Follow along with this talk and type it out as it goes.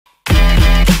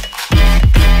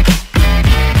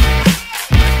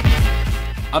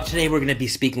Up today, we're going to be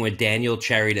speaking with Daniel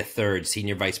Cherry III,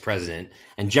 Senior Vice President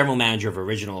and General Manager of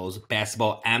Originals,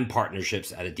 Basketball, and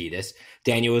Partnerships at Adidas.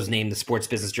 Daniel was named the Sports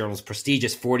Business Journal's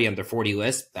prestigious 40 Under 40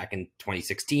 list back in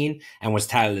 2016 and was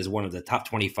touted as one of the top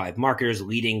 25 marketers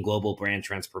leading global brand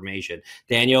transformation.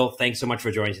 Daniel, thanks so much for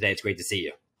joining today. It's great to see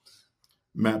you.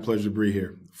 Matt, pleasure to be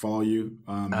here. Follow you.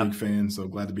 Big fan, so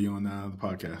glad to be on the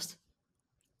podcast.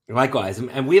 Likewise.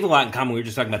 And we have a lot in common. We were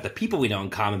just talking about the people we know in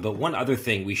common, but one other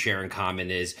thing we share in common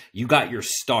is you got your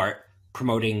start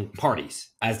promoting parties,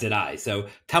 as did I. So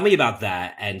tell me about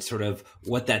that and sort of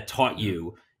what that taught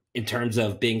you in terms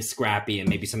of being scrappy and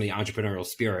maybe some of the entrepreneurial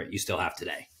spirit you still have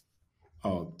today.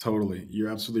 Oh, totally. You're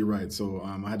absolutely right. So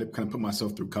I had to kind of put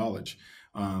myself through college.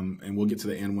 And we'll get to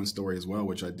the N1 story as well,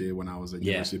 which I did when I was at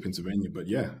University of Pennsylvania. But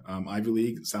Ivy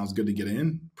League sounds good to get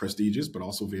in, prestigious, but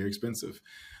also very expensive.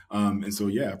 And so,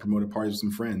 I promoted parties with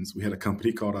some friends. We had a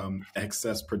company called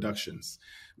XS Productions.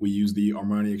 We used the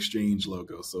Armani Exchange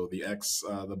logo. So the X,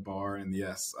 the bar, and the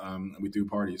S. We do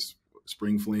parties,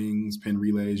 spring flings, pin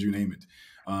relays, you name it.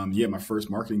 My first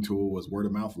marketing tool was word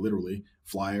of mouth, literally,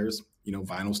 flyers,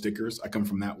 vinyl stickers. I come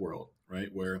from that world, right?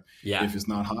 Where if it's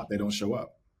not hot, they don't show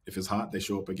up. If it's hot, they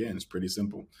show up again. It's pretty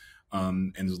simple.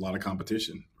 And there's a lot of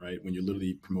competition, right? When you're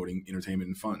literally promoting entertainment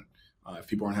and fun. If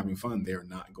people aren't having fun, they are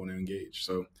not going to engage.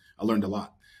 So I learned a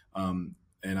lot. And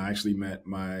I actually met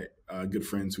my good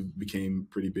friends who became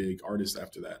pretty big artists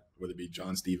after that, whether it be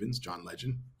John Stevens, John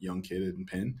Legend, young kid in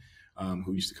Penn,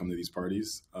 who used to come to these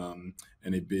parties, and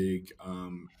a big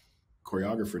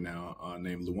choreographer now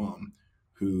named Luam,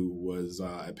 who was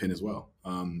at Penn as well.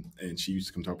 And she used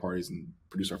to come to our parties and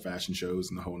produce our fashion shows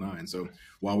and the whole nine. So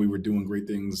while we were doing great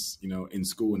things, in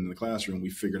school and in the classroom, we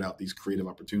figured out these creative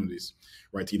opportunities,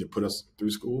 right, to either put us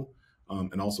through school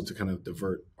and also to kind of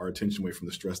divert our attention away from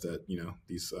the stress that,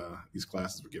 these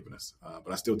classes were giving us.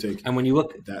 But I still take and when you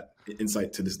look that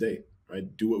insight to this day, right?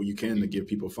 Do what you can to give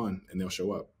people fun and they'll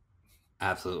show up.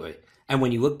 Absolutely. And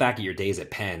when you look back at your days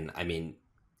at Penn, I mean,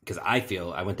 because I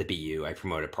feel I went to BU, I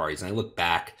promoted parties, and I look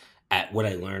back at what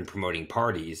I learned promoting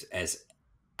parties as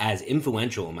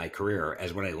influential in my career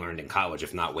as what I learned in college,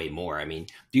 if not way more. I mean,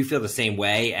 do you feel the same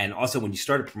way? And also when you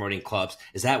started promoting clubs,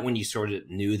 is that when you sort of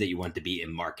knew that you wanted to be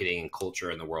in marketing and culture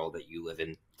in the world that you live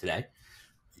in today?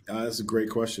 That's a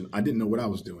great question. I didn't know what I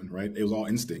was doing, right? It was all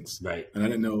instincts. Right. And I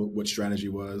didn't know what strategy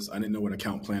was. I didn't know what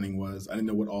account planning was. I didn't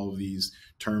know what all of these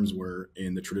terms were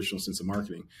in the traditional sense of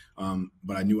marketing.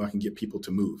 But I knew I can get people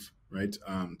to move, right?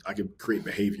 I could create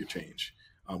behavior change,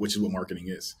 which is what marketing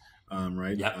is,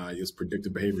 right? Yep. It's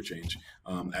predictive behavior change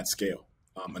at scale.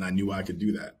 And I knew I could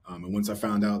do that. And once I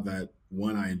found out that,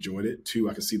 one, I enjoyed it. Two,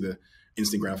 I could see the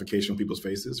instant gratification on people's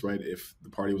faces, right? If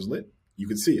the party was lit, you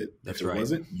could see it. That's if it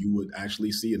wasn't, you would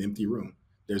actually see an empty room.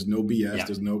 There's no BS. Yeah.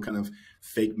 There's no kind of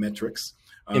fake metrics.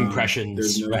 Impressions,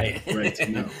 there's no, right? Right.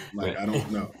 No, like, I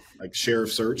don't know. Like share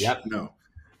of search. Yep. No.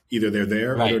 Either they're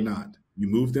there or they're not. You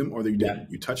moved them or you didn't. Yep.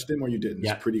 You touched them or you didn't.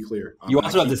 It's pretty clear. You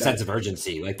also have the sense of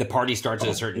urgency. Like the party starts at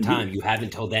a certain time. You have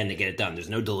until then to get it done. There's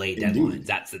no delay deadlines.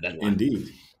 That's the deadline. Indeed.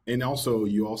 And also,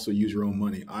 you also use your own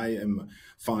money. I am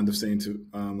fond of saying to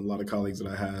a lot of colleagues that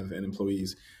I have and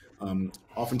employees,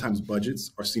 oftentimes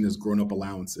budgets are seen as grown-up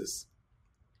allowances,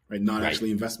 right? Not actually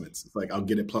investments. It's like, I'll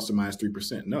get it plus or minus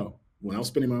 3%. No, when I was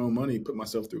spending my own money, put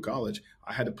myself through college,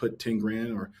 I had to put 10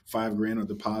 grand or 5 grand on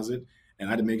deposit. And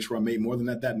I had to make sure I made more than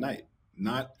that night,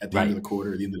 not at the end of the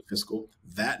quarter or the end of the fiscal.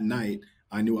 That night,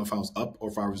 I knew if I was up or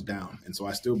if I was down. And so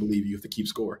I still believe you have to keep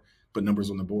score, put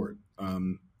numbers on the board.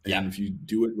 And if you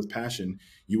do it with passion,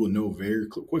 you will know very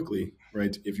quickly,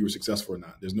 right, if you were successful or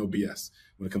not. There's no BS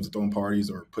when it comes to throwing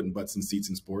parties or putting butts in seats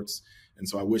in sports. And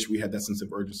so I wish we had that sense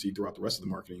of urgency throughout the rest of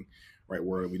the marketing, right,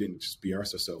 where we didn't just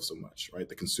BS ourselves so much, right?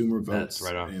 The consumer votes,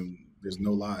 and there's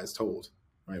no lies told,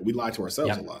 right? We lie to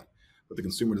ourselves a lot, but the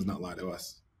consumer does not lie to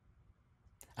us.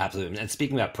 Absolutely. And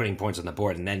speaking about putting points on the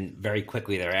board, and then very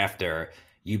quickly thereafter,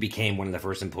 you became one of the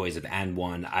first employees of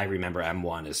N1. I remember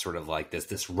M1 as sort of like this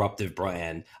disruptive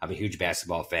brand. I'm a huge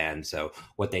basketball fan, so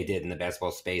what they did in the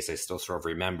basketball space, I still sort of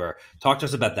remember. Talk to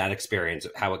us about that experience,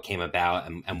 how it came about,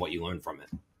 and what you learned from it.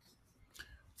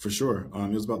 For sure. It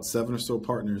was about 7 or so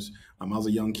partners. I was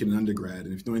a young kid in undergrad,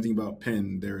 and if you know anything about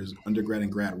Penn, there is undergrad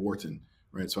and grad Wharton,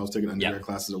 right? So I was taking undergrad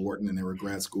classes at Wharton, and there were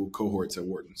grad school cohorts at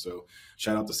Wharton. So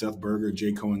shout out to Seth Berger,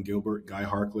 Jay Cohen Gilbert, Guy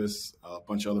Harkless, a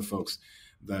bunch of other folks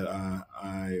that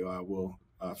I will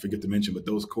forget to mention, but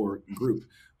those core group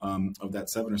of that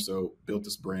 7 or so built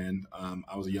this brand.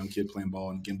 I was a young kid playing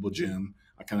ball in Gimbal Gym.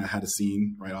 I kind of had a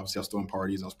scene, right? Obviously, I was throwing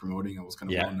parties. I was promoting. I was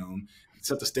kind of well known.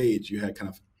 Set the stage. You had kind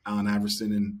of Allen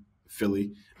Iverson in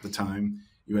Philly at the time.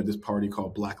 You had this party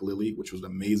called Black Lily, which was an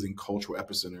amazing cultural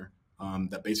epicenter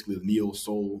that basically the neo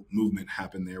soul movement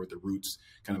happened there with the Roots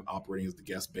kind of operating as the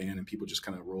guest band, and people just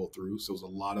kind of rolled through. So it was a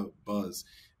lot of buzz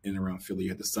in and around Philly. You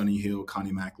had the Sunny Hill,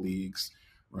 Connie Mack leagues,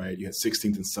 right? You had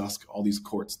 16th and Susk, all these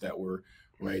courts that were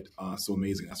right. So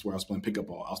amazing. That's where I was playing pickup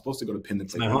ball. I was supposed to go to Penn to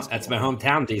play basketball. That's my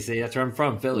hometown, DC. That's where I'm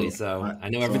from, Philly. So I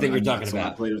know everything you're talking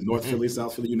about. I played North Philly,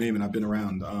 South Philly, you name it. I've been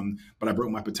around. But I broke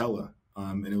my patella.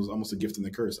 And it was almost a gift and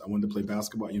a curse. I wanted to play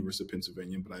basketball at University of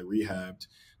Pennsylvania, but I rehabbed,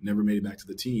 never made it back to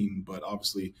the team, but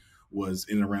obviously was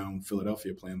in and around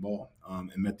Philadelphia playing ball,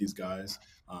 and met these guys,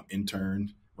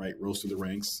 interned, right, rose through the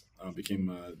ranks, became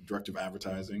a director of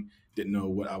advertising, didn't know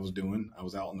what I was doing. I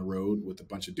was out on the road with a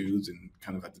bunch of dudes, and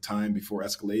kind of at the time before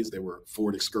Escalades, there were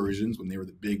Ford Excursions when they were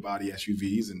the big body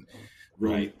SUVs, and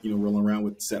rolling around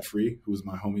with Set Free, who was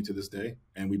my homie to this day.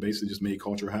 And we basically just made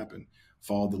culture happen,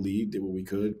 followed the lead, did what we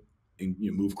could, and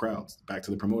move crowds. Back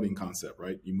to the promoting concept,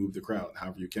 right? You move the crowd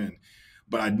however you can.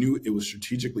 But I knew it was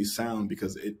strategically sound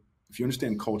because if you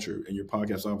understand culture, and your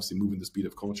podcast is obviously moving the speed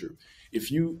of culture,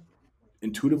 if you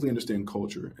intuitively understand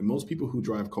culture, and most people who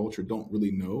drive culture don't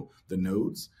really know the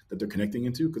nodes that they're connecting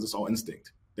into because it's all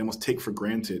instinct. They almost take for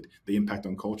granted the impact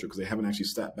on culture because they haven't actually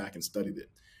sat back and studied it.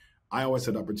 I always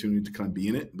had the opportunity to kind of be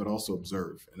in it, but also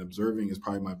observe. And observing is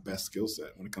probably my best skill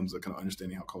set when it comes to kind of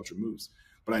understanding how culture moves.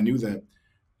 But I knew that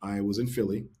I was in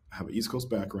Philly. I have an East Coast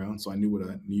background, so I knew what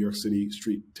a New York City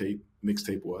street tape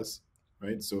mixtape was,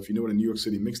 right? So if you know what a New York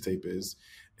City mixtape is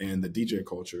and the DJ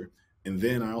culture, and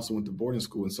then I also went to boarding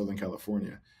school in Southern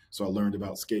California. So I learned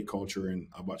about skate culture, and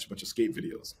I watched a bunch of skate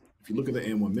videos. If you look at the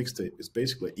N1 mixtape, it's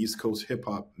basically an East Coast hip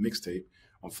hop mixtape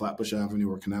on Flatbush Avenue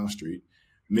or Canal Street,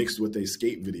 mixed with a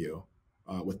skate video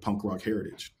with punk rock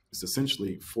heritage. It's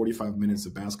essentially 45 minutes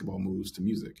of basketball moves to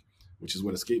music, which is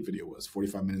what a skate video was,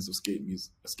 45 minutes of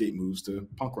skate moves to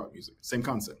punk rock music, same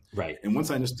concept. Right. And once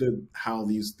I understood how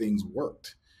these things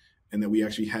worked and that we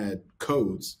actually had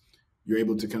codes, you're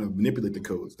able to kind of manipulate the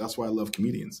codes. That's why I love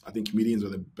comedians. I think comedians are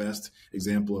the best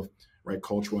example of right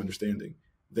cultural understanding.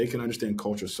 They can understand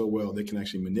culture so well, they can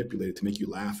actually manipulate it to make you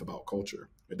laugh about culture.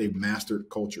 They've mastered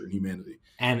culture and humanity.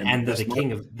 And they're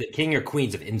the king or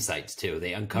queens of insights too.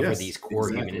 They uncover these core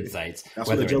human insights, that's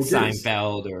whether it's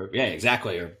Seinfeld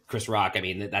or Chris Rock. I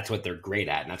mean, that's what they're great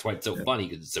at. And that's why it's so funny,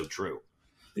 because it's so true.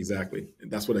 Exactly. And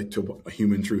that's what a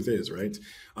human truth is, right?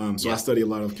 I study a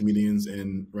lot of comedians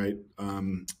and,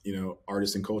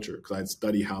 artists and culture, because I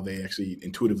study how they actually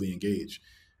intuitively engage.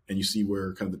 And you see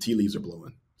where kind of the tea leaves are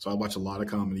blowing. So I watch a lot of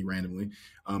comedy randomly,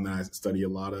 and I study a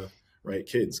lot of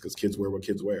kids, because kids wear what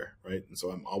kids wear, right? And so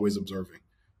I'm always observing.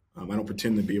 I don't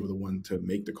pretend to be able the one to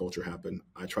make the culture happen.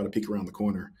 I try to peek around the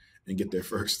corner and get there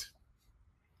first.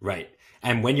 Right.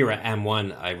 And when you were at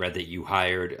M1, I read that you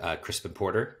hired Crispin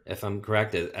Porter, if I'm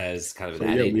correct, as kind of an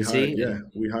ad agency.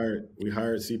 We hired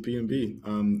CP&B.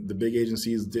 The big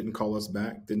agencies didn't call us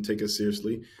back, didn't take us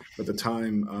seriously. But at the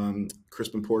time,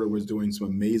 Crispin Porter was doing some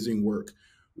amazing work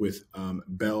with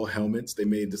Bell helmets. They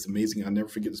made this amazing, I'll never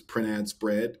forget this print ad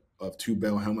spread of 2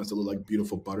 Bell helmets that look like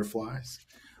beautiful butterflies.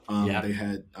 They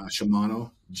had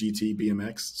Shimano GT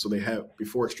BMX. So they had,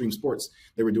 before Extreme Sports,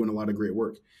 they were doing a lot of great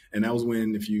work. And that was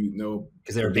when, if you know,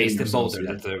 because they were based in Boulder,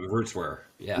 that the roots were.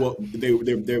 Yeah. Well, they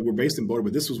were based in Boulder,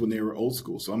 but this was when they were old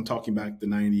school. So I'm talking back the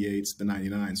 98s, the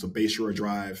 99. So Bayshore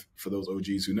Drive, for those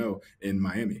OGs who know, in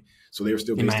Miami. So they were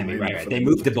still based in Miami. Right. They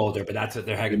moved to Boulder, but that's what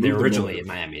they were originally in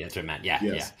Miami. That's what I meant. Yeah.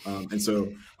 Yes. Yeah. And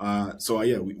so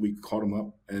we called them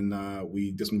up, and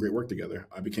we did some great work together.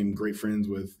 I became great friends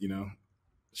with,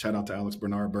 shout out to Alex,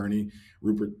 Bernard, Bernie,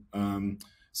 Rupert,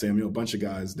 Samuel, a bunch of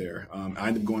guys there. I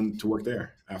ended up going to work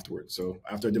there afterwards. So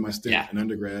after I did my stint in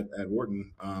undergrad at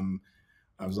Wharton,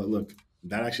 I was like, look,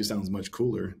 that actually sounds much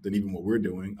cooler than even what we're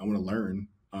doing. I want to learn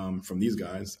from these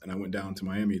guys. And I went down to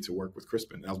Miami to work with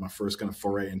Crispin. That was my first kind of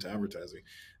foray into advertising.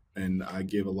 And I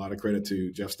give a lot of credit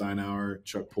to Jeff Steinauer,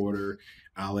 Chuck Porter,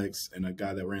 Alex, and a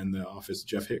guy that ran the office,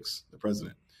 Jeff Hicks, the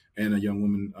president, and a young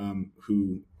woman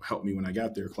who helped me when I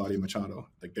got there, Claudia Machado.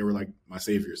 Like, they were like my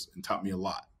saviors and taught me a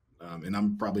lot. And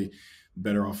I'm probably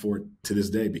better off for it to this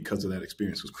day because of that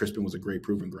experience, because Crispin was a great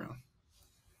proving ground.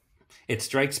 It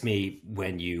strikes me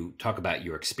when you talk about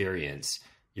your experience,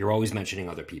 you're always mentioning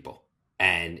other people.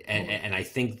 And I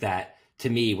think that, to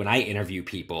me, when I interview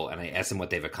people and I ask them what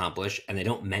they've accomplished and they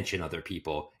don't mention other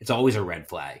people, it's always a red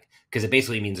flag, because it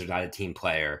basically means they're not a team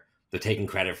player. They're taking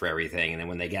credit for everything. And then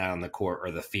when they get out on the court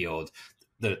or the field,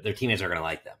 their teammates are going to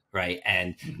like them. Right.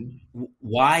 And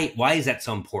why is that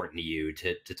so important to you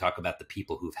to talk about the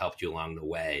people who've helped you along the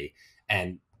way,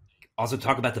 and also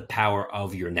talk about the power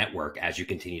of your network as you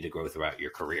continue to grow throughout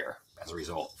your career as a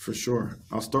result? For sure.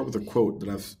 I'll start with a quote that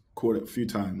I've quoted a few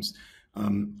times.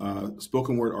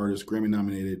 Spoken word artist, Grammy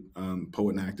nominated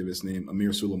poet and activist named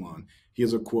Amir Suleiman. He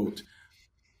has a quote: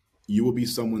 "You will be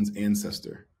someone's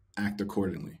ancestor. Act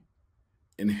accordingly."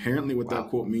 Inherently, what that Wow.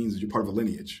 quote means is you're part of a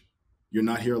lineage. You're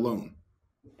not here alone.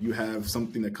 You have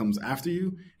something that comes after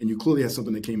you, and you clearly have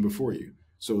something that came before you.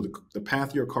 So the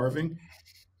path you're carving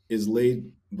is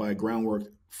laid by groundwork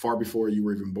far before you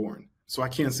were even born. So I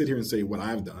can't sit here and say what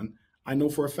I've done. I know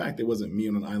for a fact it wasn't me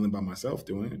on an island by myself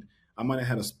doing it. I might have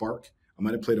had a spark. I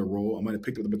might have played a role. I might have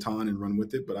picked up the baton and run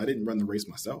with it, but I didn't run the race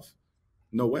myself.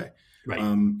 No way. Right.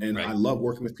 And I Right. love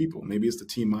working with people. Maybe it's the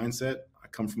team mindset. I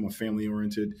come from a family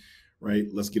oriented, right?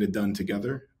 Let's get it done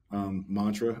together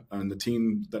mantra. And the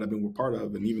team that I've been part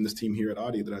of, and even this team here at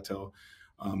Audi that I tell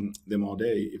them all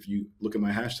day, if you look at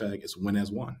my hashtag, it's win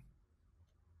as one.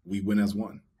 We win as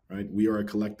one, right? We are a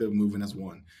collective moving as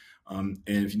one. And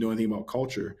if you know anything about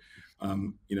culture,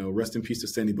 rest in peace to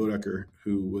Sandy Bodecker,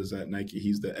 who was at Nike.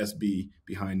 He's the SB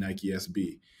behind Nike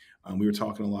SB. We were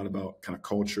talking a lot about kind of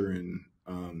culture and,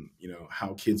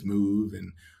 how kids move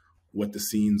and what the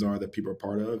scenes are that people are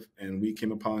part of. And we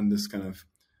came upon this kind of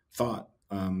thought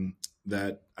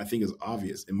that I think is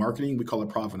obvious. In marketing, we call it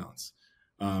provenance,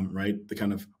 right? The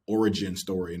kind of origin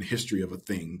story and history of a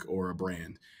thing or a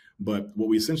brand. But what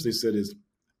we essentially said is,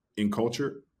 in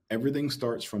culture, everything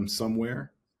starts from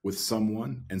somewhere with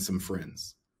someone and some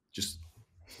friends. Just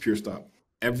pure stop.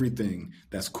 Everything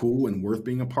that's cool and worth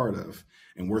being a part of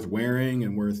and worth wearing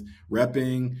and worth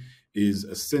repping is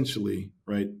essentially,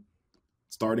 right,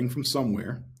 starting from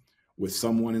somewhere with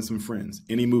someone and some friends.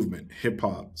 Any movement, hip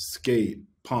hop, skate,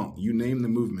 punk, you name the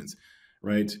movements,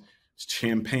 right?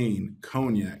 Champagne,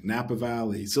 cognac, Napa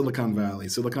Valley, Silicon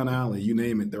Alley, you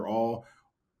name it. They're all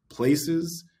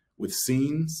places with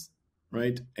scenes,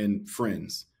 right? And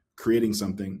friends creating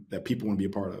something that people want to be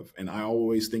a part of. And I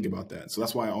always think about that. So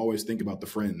that's why I always think about the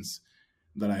friends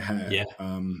that I had, Yeah.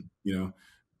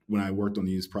 when I worked on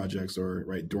these projects or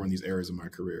right during these eras of my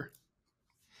career.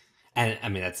 And I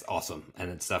mean, that's awesome.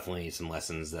 And it's definitely some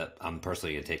lessons that I'm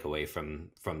personally going to take away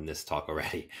from this talk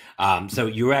already. So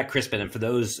you were at Crispin, and for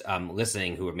those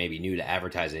listening who are maybe new to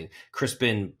advertising,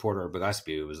 Crispin Porter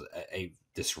Gillespie was a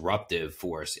disruptive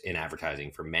force in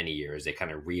advertising for many years. They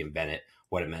kind of reinvented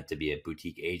what it meant to be a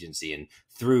boutique agency. And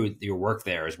through your work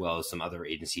there, as well as some other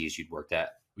agencies you'd worked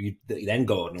at, you then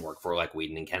go out and work for like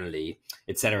Wheaton and Kennedy,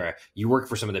 et cetera. You work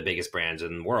for some of the biggest brands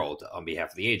in the world on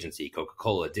behalf of the agency: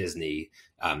 Coca-Cola, Disney,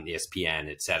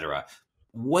 ESPN, et cetera.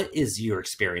 What is your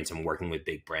experience in working with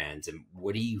big brands, and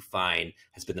what do you find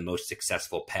has been the most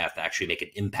successful path to actually make an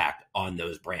impact on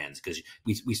those brands? Because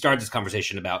we started this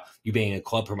conversation about you being a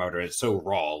club promoter. It's so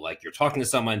raw. Like, you're talking to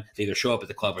someone, they either show up at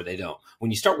the club or they don't.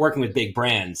 When you start working with big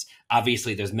brands,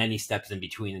 obviously there's many steps in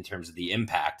between in terms of the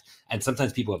impact, and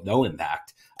sometimes people have no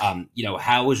impact.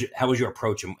 How was your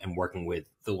approach in working with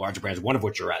the larger brands, one of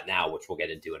which you're at now, which we'll get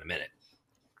into in a minute?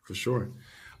 For sure.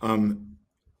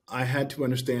 I had to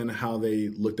understand how they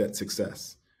looked at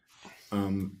success.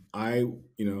 I,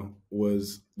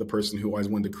 was the person who always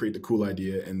wanted to create the cool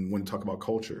idea and wanted to talk about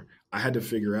culture. I had to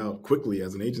figure out quickly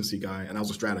as an agency guy, and I was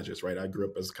a strategist, right? I grew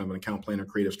up as kind of an account planner,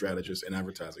 creative strategist in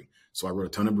advertising. So I wrote a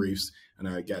ton of briefs, and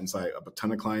I got inside a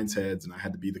ton of clients' heads, and I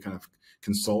had to be the kind of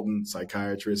consultant,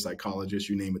 psychiatrist, psychologist,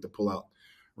 you name it, to pull out,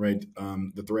 right,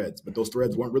 the threads. But those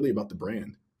threads weren't really about the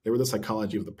brand. They were the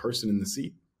psychology of the person in the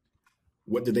seat.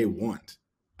 What do they want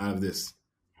out of this?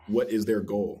 What is their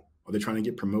goal? Are they trying to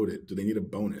get promoted? Do they need a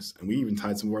bonus? And we even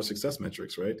tied some of our success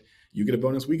metrics, right? You get a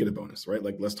bonus, we get a bonus, right?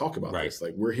 Like, let's talk about this.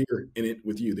 Like, we're here in it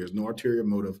with you. There's no ulterior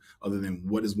motive other than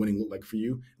what does winning look like for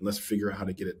you? And let's figure out how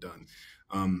to get it done.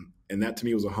 And that to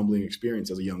me was a humbling experience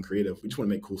as a young creative. We just want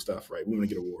to make cool stuff, right? We want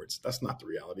to get awards. That's not the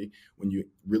reality when you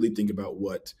really think about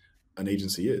what an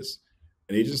agency is.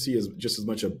 An agency is just as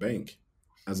much a bank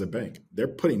as a bank. They're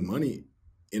putting money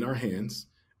in our hands,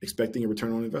 expecting a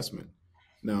return on investment.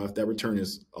 Now, if that return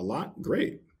is a lot,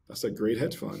 great. That's a great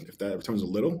hedge fund. If that return is a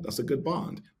little, that's a good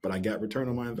bond. But I got return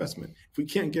on my investment. If we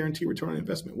can't guarantee return on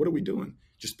investment, what are we doing?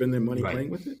 Just spend their money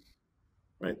playing with it?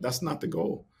 Right? That's not the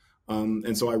goal.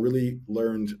 And so I really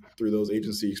learned through those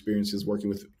agency experiences working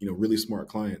with really smart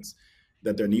clients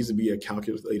that there needs to be a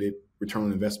calculated return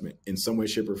on investment in some way,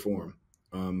 shape, or form,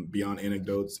 beyond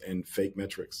anecdotes and fake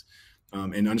metrics,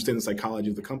 and understand the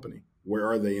psychology of the company. Where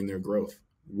are they in their growth?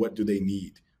 What do they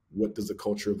need? What does the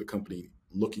culture of the company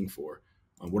looking for?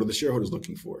 What are the shareholders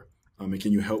looking for? And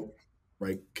can you help,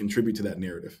 right, contribute to that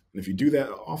narrative? And if you do that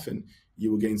often,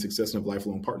 you will gain success in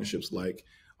lifelong partnerships like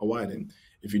a Widen.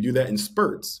 If you do that in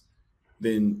spurts,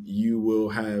 then you will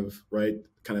have, right,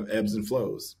 kind of ebbs and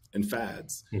flows and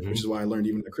fads, which is why I learned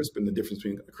even at Crispin, the difference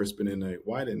between a Crispin and a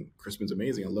Widen. Crispin's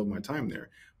amazing. I love my time there.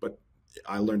 But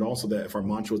I learned also that if our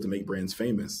mantra was to make brands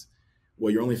famous,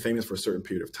 well, you're only famous for a certain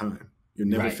period of time. You're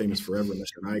never Right. famous forever unless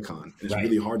you're an icon. And it's Right.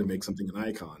 really hard to make something an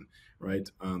icon, right?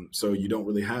 So you don't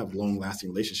really have long lasting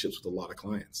relationships with a lot of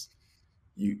clients.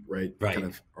 You kind Right.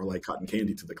 of are like cotton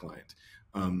candy to the client.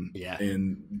 Yeah.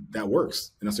 And that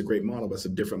works. And that's a great model. But it's a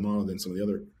different model than some of the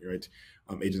other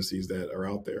agencies that are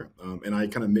out there. And I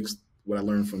kind of mixed what I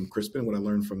learned from Crispin, what I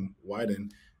learned from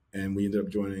Wyden, and we ended up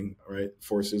joining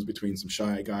forces between some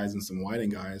shy guys and some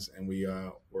Wyden guys, and we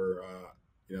were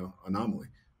Anomaly,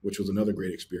 which was another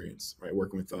great experience, right?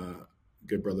 Working with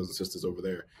good brothers and sisters over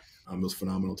there. It was a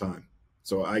phenomenal time.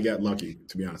 So I got lucky,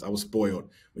 to be honest. I was spoiled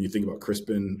when you think about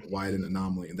Crispin, Wyden,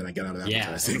 Anomaly, and then I got out of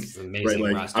advertising. It's an amazing Right,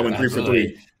 like roster. I went 3 for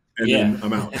 3, and Yeah. then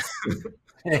I'm out.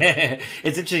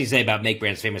 It's interesting you say about make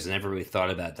brands famous. I never really thought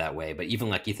about it that way. But even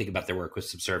like you think about their work with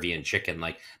Subservient Chicken,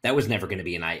 like that was never going to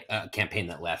be a campaign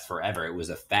that lasts forever. It was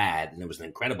a fad, and it was an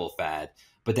incredible fad.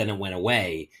 But then it went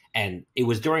away, and it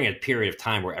was during a period of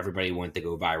time where everybody wanted to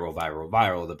go viral, viral,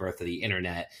 viral. The birth of the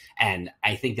internet, and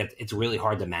I think that it's really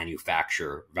hard to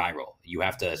manufacture viral. You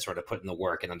have to sort of put in the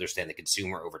work and understand the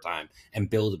consumer over time, and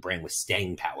build a brand with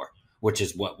staying power, which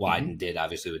is what Wyden did,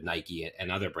 obviously, with Nike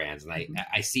and other brands. And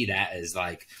I see that as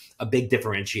like a big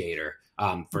differentiator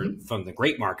from the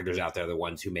great marketers out there, the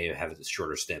ones who may have a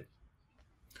shorter stint.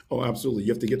 Oh, absolutely.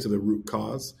 You have to get to the root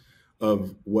cause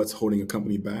of what's holding a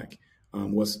company back,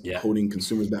 what's Yeah. holding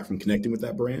consumers back from connecting with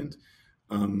that brand,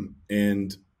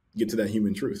 and get to that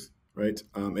human truth, right?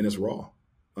 And it's raw.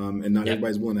 And not Yep.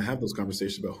 everybody's willing to have those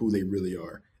conversations about who they really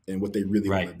are and what they really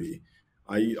want Right. to be.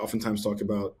 I oftentimes talk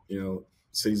about,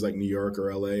 cities like New York or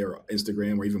LA or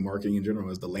Instagram or even marketing in general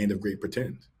as the land of great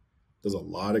pretend. There's a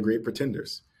lot of great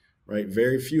pretenders, right?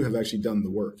 Very few have actually done the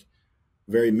work.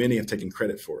 Very many have taken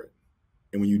credit for it.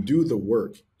 And when you do the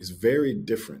work, it's very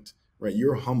different, right?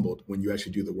 You're humbled when you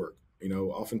actually do the work.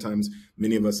 Oftentimes,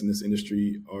 many of us in this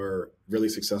industry are really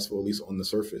successful, at least on the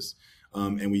surface.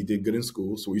 And we did good in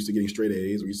school. So we're used to getting straight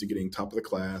A's. We're used to getting top of the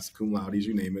class, cum laudes,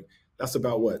 you name it. That's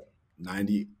about what?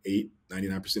 98,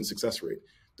 99% success rate.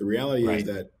 The reality is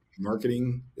that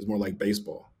marketing is more like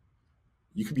baseball.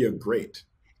 You could be a great,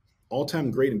 all-time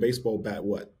great in baseball, bat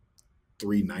what?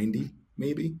 390,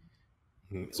 maybe?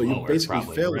 So you basically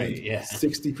fail like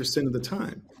 60% of the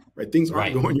time, right? Things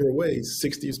aren't going your way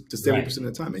 60 to 70% of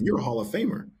the time. And you're a Hall of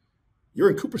Famer. You're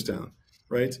in Cooperstown,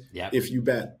 right? Yep. If you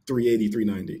bat 380,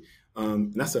 390.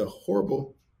 And that's a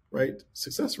horrible, right,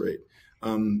 success rate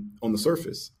on the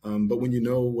surface. But when you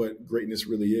know what greatness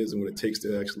really is and what it takes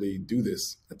to actually do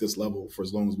this at this level for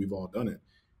as long as we've all done it,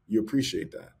 you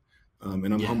appreciate that.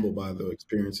 And I'm humbled by the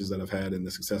experiences that I've had and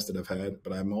the success that I've had.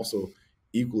 But I'm also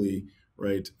equally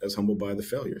as humbled by the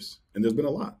failures. And there's been a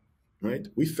lot, right?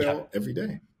 We fail every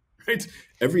day, right?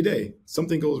 Every day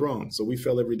something goes wrong. So we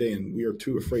fail every day, and we are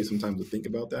too afraid sometimes to think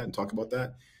about that and talk about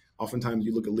that. Oftentimes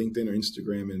you look at LinkedIn or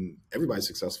Instagram and everybody's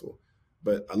successful.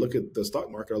 But I look at the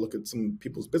stock market, I look at some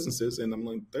people's businesses, and I'm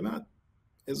like, they're not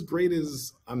as great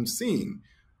as I'm seeing,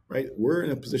 right? We're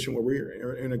in a position where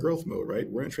we're in a growth mode, right?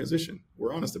 We're in transition.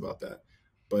 We're honest about that.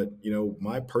 But,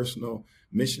 my personal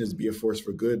mission is to be a force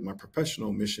for good. My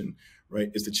professional mission, right,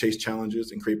 is to chase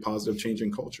challenges and create positive change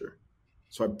in culture.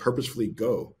 So I purposefully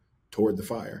go toward the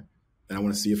fire, and I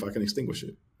want to see if I can extinguish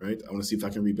it, right? I want to see if I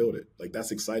can rebuild it. Like,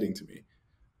 that's exciting to me.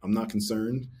 I'm not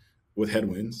concerned with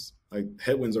headwinds. Like,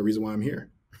 headwinds are the reason why I'm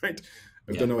here, right?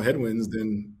 If there are no headwinds,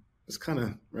 then it's kind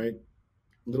of, right,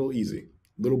 a little easy,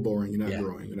 a little boring. You're not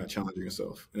growing. You're not challenging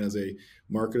yourself. And as a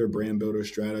marketer, brand builder,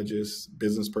 strategist,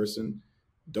 business person,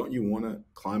 don't you want to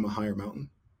climb a higher mountain?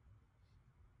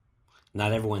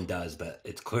 Not everyone does, but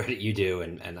it's clear that you do,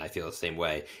 and I feel the same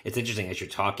way. It's interesting, as you're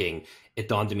talking, it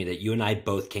dawned on me that you and I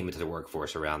both came into the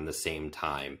workforce around the same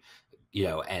time,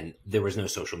 and there was no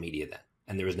social media then,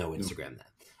 and there was no Instagram then.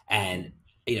 And,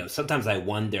 sometimes I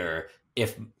wonder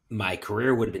if my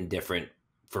career would have been different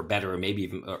for better, or maybe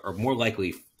even, or more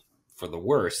likely for the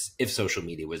worse, if social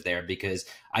media was there, because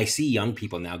I see young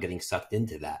people now getting sucked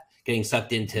into that, getting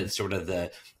sucked into sort of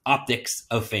the optics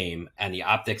of fame and the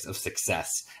optics of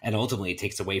success. And ultimately it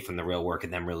takes away from the real work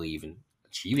and them really even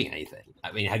achieving anything.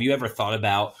 I mean, have you ever thought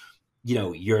about,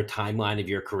 your timeline of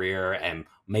your career and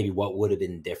maybe what would have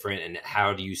been different, and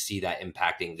how do you see that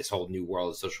impacting this whole new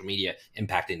world of social media,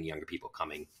 impacting younger people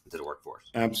coming into the workforce?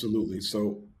 Absolutely.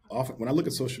 So often when I look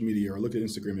at social media or look at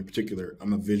Instagram in particular,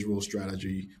 I'm a visual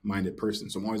strategy minded person.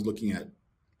 So I'm always looking at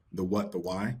the what, the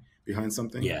why behind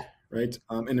something. Yeah. Right.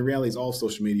 And the reality is all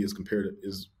social media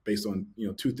is based on,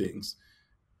 two things,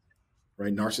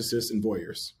 right? Narcissists and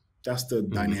voyeurs. That's the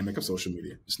dynamic of social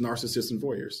media. It's narcissists and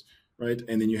voyeurs, right?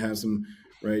 And then you have some,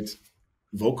 right,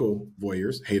 vocal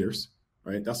voyeurs, haters,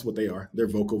 right? That's what they are. They're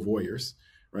vocal voyeurs,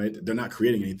 right? They're not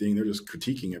creating anything. They're just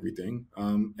critiquing everything.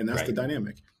 And that's the Right.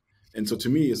 dynamic. And so to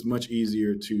me, it's much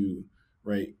easier to,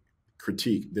 right,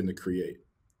 critique than to create.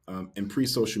 And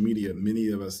pre-social media, many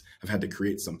of us have had to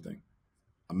create something,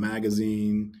 a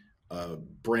magazine, a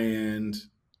brand,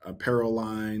 apparel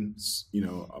line,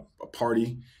 a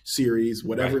party series,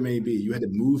 whatever it Right. may be. You had to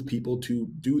move people to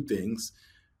do things,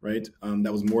 right?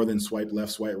 That was more than swipe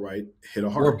left, swipe right, hit a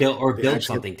Or heart. build They build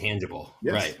actually, something tangible.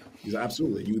 yes, Right.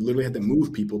 absolutely. You literally had to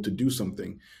move people to do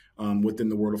something within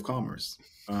the world of commerce.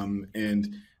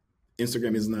 And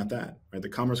Instagram is not that, right? The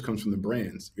commerce comes from the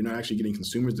brands. You're not actually getting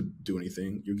consumers to do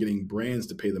anything. You're getting brands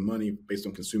to pay the money based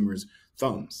on consumers'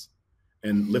 thumbs.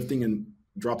 And lifting and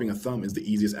dropping a thumb is the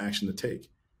easiest action to take.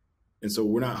 And so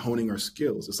we're not honing our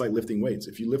skills. It's like lifting weights.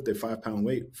 If you lift a 5-pound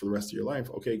weight for the rest of your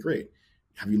life, okay, great.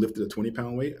 Have you lifted a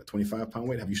 20-pound weight, a 25-pound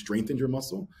weight? Have you strengthened your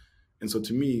muscle? And so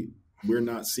to me, we're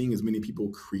not seeing as many people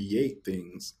create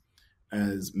things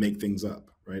as make things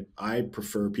up, right? I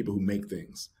prefer people who make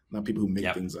things, not people who make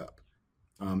Yep. things up.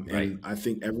 Right. And I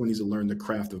think everyone needs to learn the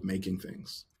craft of making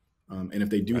things. And if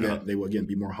they do Right that, on. they will, again,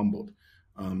 be more humbled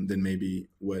than maybe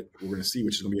what we're going to see,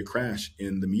 which is going to be a crash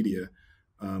in the media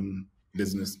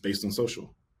business based on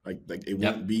social. Like it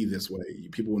won't Yep. be this way.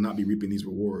 People will not be reaping these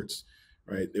rewards,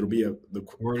 right? It'll be the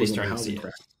We're already equivalent of a starting to see housing it.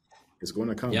 crash. It's going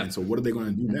to come. And Yep. so what are they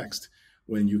going to do next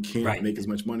when you can't Right. make as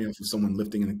much money off of someone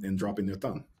lifting and dropping their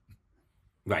thumb?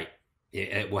 Right.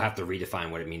 We'll have to redefine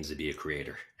what it means to be a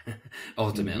creator. Mm-hmm.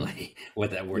 Ultimately, what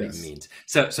that word even Yes. means.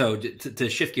 So to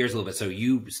shift gears a little bit, so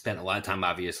you spent a lot of time,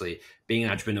 obviously, being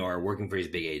an entrepreneur, working for these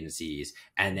big agencies,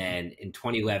 and then in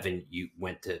 2011, you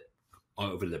went to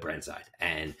over to the brand side,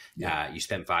 and Yeah. you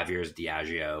spent 5 years at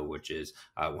Diageo, which is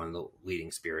one of the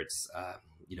leading spirits,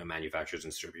 manufacturers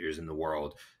and distributors in the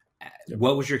world. Yep.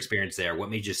 What was your experience there?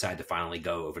 What made you decide to finally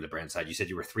go over the brand side? You said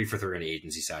you were 3 for 3 on the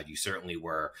agency side. You certainly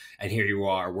were. And here you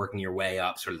are working your way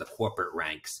up sort of the corporate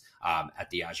ranks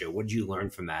at Diageo. What did you learn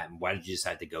from that? And why did you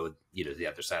decide to go, to the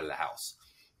other side of the house?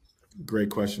 Great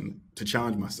question. To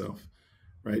challenge myself,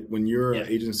 right? When you're an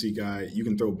Yeah. agency guy, you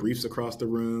can throw briefs across the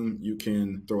room, you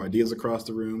can throw ideas across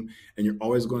the room, and you're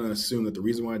always going to assume that the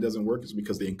reason why it doesn't work is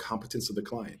because of the incompetence of the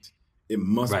client. It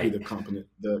must be Right.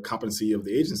 the competency of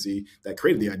the agency that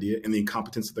created the idea and the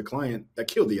incompetence of the client that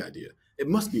killed the idea. It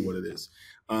must be what it is.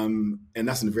 And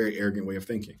that's a very arrogant way of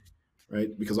thinking,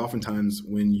 right? Because oftentimes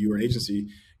when you're an agency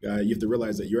guy, you have to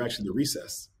realize that you're actually the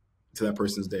recess to that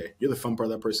person's day. You're the fun part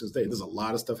of that person's day. There's a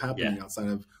lot of stuff Yeah. happening outside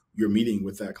of your meeting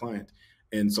with that client.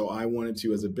 And so I wanted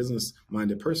to, as a business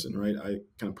minded person, right, I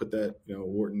kind of put that,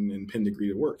 Wharton and Penn degree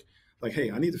to work. Like,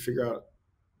 hey, I need to figure out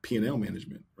P&L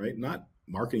management, right? Not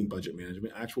marketing budget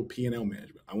management, actual P&L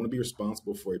management. I want to be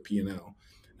responsible for a P&L,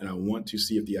 and I want to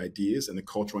see if the ideas and the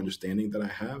cultural understanding that I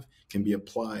have can be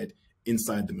applied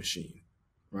inside the machine,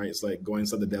 right? It's like going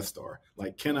inside the Death Star.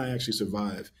 Like, can I actually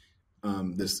survive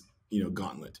this,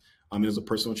 gauntlet? It was a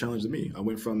personal challenge to me. I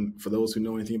went from, for those who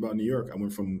know anything about New York, I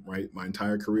went from, right, my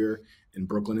entire career in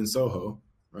Brooklyn and Soho,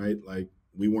 right? Like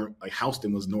we weren't, like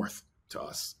Houston was north to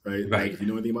us, right? Like Right. if you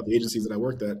know anything about the agencies that I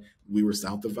worked at, we were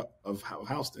south of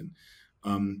Houston.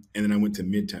 And then I went to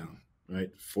Midtown, right?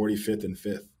 45th and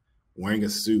 5th, wearing a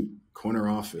suit, corner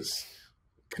office,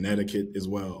 Connecticut as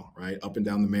well, right? Up and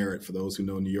down the Merritt for those who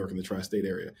know New York and the tri-state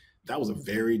area. That was a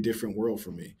very different world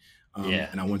for me. Yeah.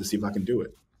 And I wanted to see if I can do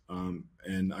it.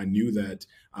 And I knew that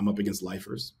I'm up against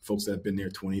lifers, folks that have been there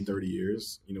 20, 30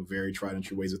 years, very tried and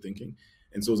true ways of thinking.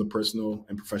 And so it was a personal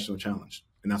and professional challenge.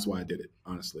 And that's why I did it,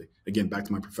 honestly. Again, back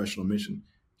to my professional mission,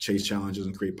 chase challenges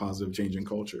and create positive change in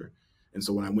culture. And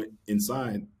so when I went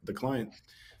inside the client,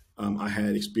 I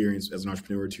had experience as an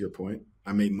entrepreneur, to your point.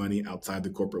 I make money outside the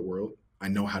corporate world. I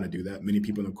know how to do that. Many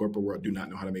people in the corporate world do not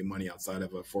know how to make money outside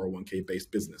of a 401k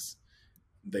based business.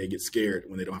 They get scared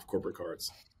when they don't have corporate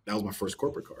cards. That was my first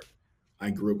corporate card. I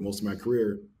grew up most of my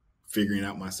career figuring it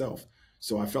out myself.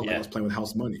 So I felt like I Yeah. was playing with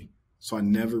house money. So I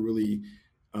never really,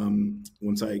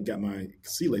 once I got my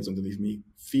sea legs underneath me,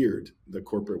 feared the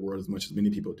corporate world as much as many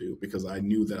people do, because I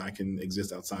knew that I can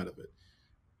exist outside of it.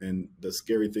 And the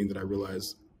scary thing that I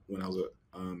realized when I was a,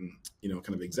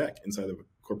 kind of exec inside of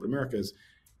corporate America is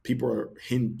people are,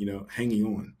 hanging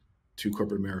on to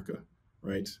corporate America,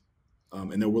 right?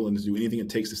 And they're willing to do anything it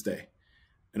takes to stay.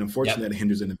 And unfortunately, Yep. that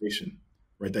hinders innovation,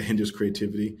 right? That hinders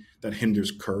creativity, that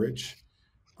hinders courage.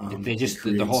 They It just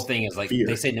the whole creates thing is like they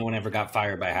fear. say no one ever got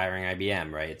fired by hiring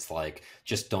IBM, right? It's like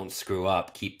just don't screw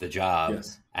up, keep the job,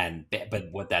 Yes.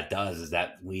 but what that does is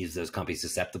that leaves those companies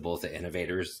susceptible to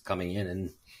innovators coming in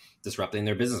and disrupting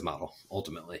their business model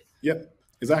ultimately. Yep.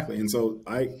 Exactly. And so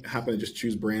I happened to just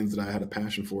choose brands that I had a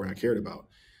passion for and I cared about.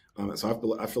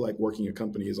 So I feel like working a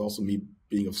company is also me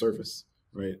being of service,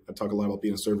 right? I talk a lot about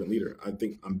being a servant leader. I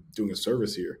think I'm doing a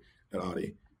service here at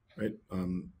Audi, right?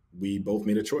 We both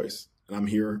made a choice, and I'm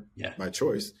here Yeah. by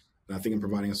choice. And I think I'm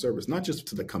providing a service, not just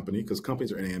to the company, because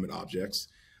companies are inanimate objects,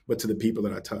 but to the people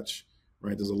that I touch,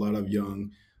 right? There's a lot of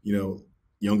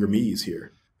younger me's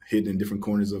here, hidden in different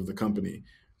corners of the company,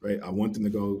 right? I want them to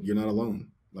go, you're not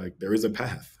alone. Like there is a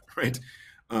path, right?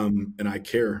 And I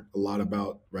care a lot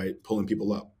about, right, pulling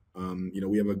people up.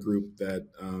 We have a group that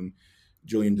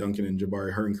Julian Duncan and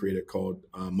Jabari Hearn created called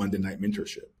Monday Night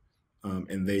Mentorship.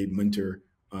 And they mentor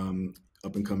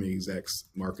up and coming execs,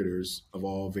 marketers of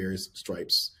all various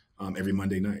stripes every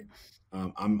Monday night.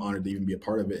 I'm honored to even be a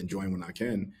part of it and join when I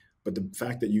can. But the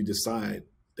fact that you decide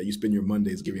that you spend your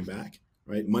Mondays giving back,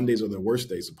 right? Mondays are the worst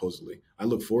days, supposedly. I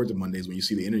look forward to Mondays when you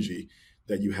see the energy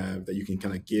that you have that you can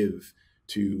kind of give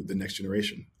to the next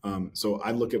generation. So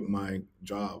I look at my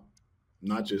job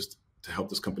not just to help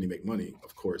this company make money,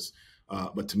 of course,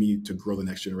 but to me to grow the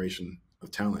next generation of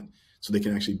talent so they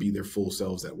can actually be their full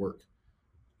selves at work.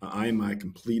 I am my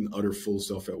complete and utter full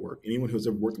self at work. Anyone who's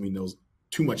ever worked with me knows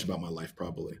too much about my life,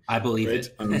 probably. I believe Right.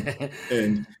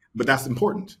 it. But that's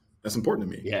important. That's important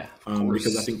to me. Yeah, of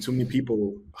Because I course. think too many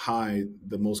people hide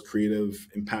the most creative,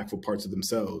 impactful parts of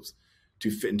themselves to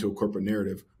fit into a corporate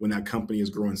narrative when that company is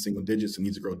growing single digits and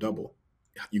needs to grow double.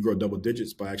 You grow double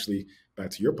digits by actually, back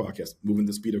to your podcast, moving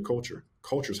the speed of culture.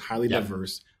 Culture is highly Yep.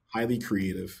 diverse, highly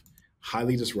creative,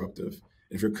 highly disruptive.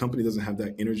 And if your company doesn't have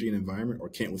that energy and environment or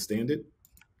can't withstand it,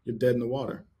 you're dead in the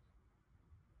water.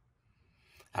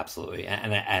 Absolutely.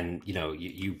 And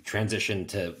you transitioned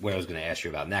to where I was going to ask you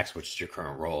about next, which is your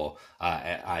current role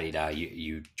at Adidas.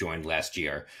 You joined last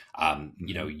year.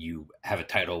 Mm-hmm. You have a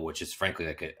title, which is frankly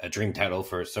like a dream title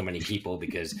for so many people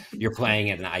because you're playing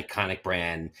at an iconic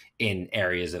brand in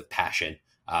areas of passion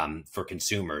for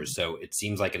consumers. So it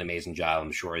seems like an amazing job.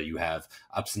 I'm sure you have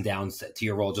ups and downs to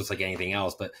your role, just like anything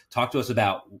else. But talk to us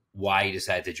about why you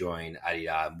decided to join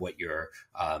Adidas, what your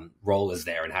role is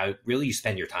there, and how really you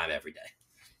spend your time every day.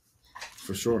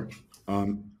 For sure.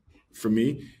 For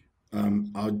me,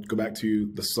 I'll go back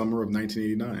to the summer of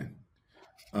 1989.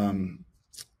 Um,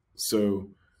 so,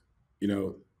 you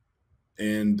know,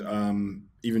 and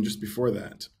even just before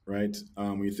that, right?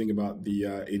 When you think about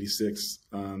the 86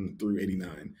 through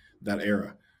 89, that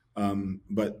era.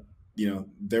 But,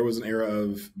 there was an era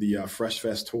of the Fresh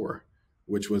Fest tour,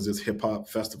 which was this hip hop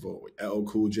festival. LL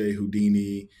Cool J,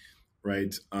 Houdini,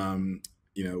 right?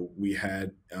 We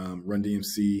had Run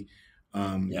DMC,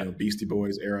 Yeah. Beastie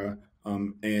Boys era,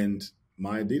 and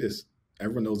My Adidas.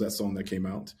 Everyone knows that song that came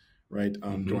out, right,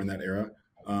 Hmm. during that era.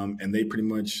 And they pretty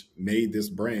much made this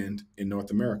brand in North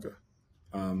America.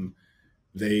 Um,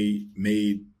 they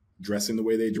made dressing the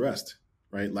way they dressed,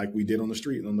 right? Like we did on the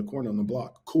street, on the corner, on the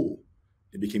block. Cool.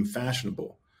 It became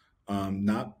fashionable,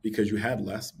 not because you had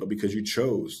less, but because you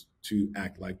chose to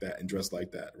act like that and dress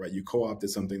like that, right? You co-opted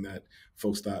something that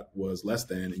folks thought was less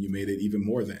than, and you made it even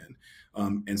more than.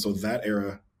 And so that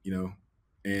era,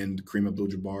 and Kareem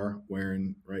Abdul-Jabbar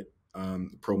wearing right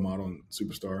pro model and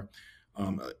superstar,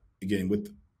 again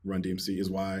with Run DMC is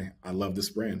why I love this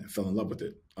brand. I fell in love with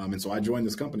it. And so I joined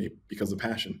this company because of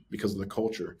passion, because of the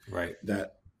culture Right.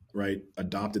 that right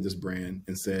adopted this brand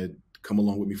and said, come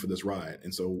along with me for this ride.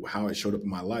 And so how it showed up in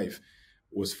my life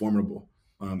was formidable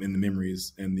in the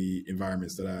memories and the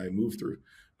environments that I moved through.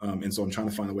 And so I'm trying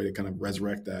to find a way to kind of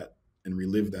resurrect that and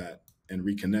relive that and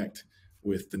reconnect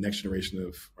with the next generation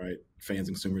of right fans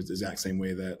and consumers the exact same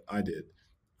way that I did.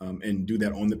 And do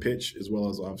that on the pitch as well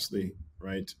as obviously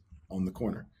right on the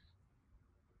corner.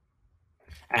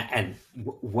 And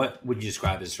what would you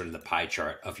describe as sort of the pie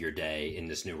chart of your day in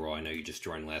this new role? I know you just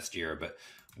joined last year, but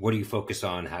what do you focus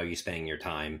on? How are you spending your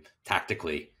time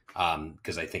tactically?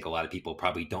 Because I think a lot of people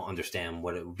probably don't understand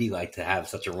what it would be like to have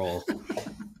such a role.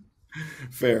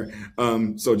 Fair.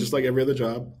 So just like every other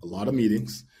job, a lot of Yeah.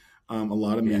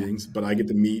 meetings, but I get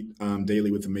to meet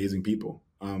daily with amazing people.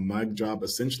 My job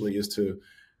essentially is to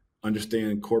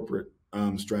understand corporate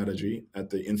strategy at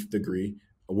the nth degree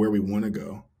of where we want to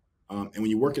go. And when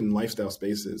you work in lifestyle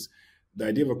spaces, the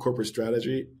idea of a corporate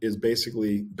strategy is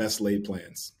basically best laid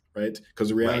plans, right? Because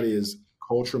the Right. reality is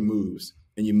culture moves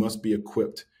and you must be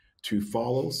equipped to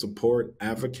follow, support,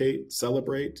 advocate,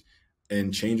 celebrate,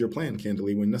 and change your plan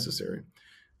candidly when necessary.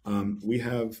 We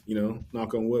have,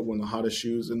 knock on wood, one of the hottest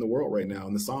shoes in the world right now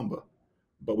in the Samba.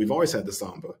 But we've always had the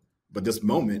Samba. But this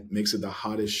moment makes it the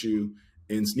hottest shoe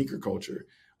in sneaker culture.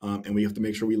 And we have to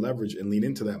make sure we leverage and lean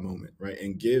into that moment, right?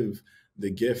 And give the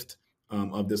gift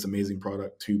of this amazing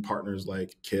product to partners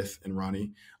like Kith and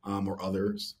Ronnie or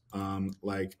others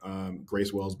like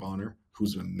Grace Wells Bonner,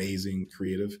 who's an amazing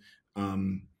creative.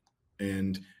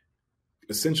 and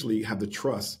essentially have the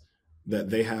trust that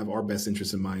they have our best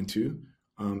interests in mind too,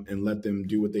 and let them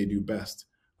do what they do best,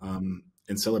 and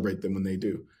celebrate them when they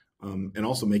do, and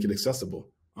also make it accessible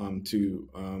to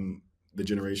the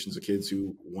generations of kids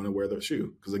who want to wear the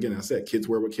shoe. Because again, I said kids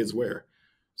wear what kids wear.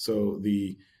 So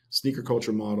the sneaker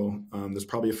culture model, there's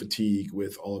probably a fatigue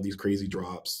with all of these crazy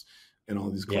drops and all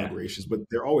these Yeah. collaborations, but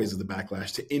there always is the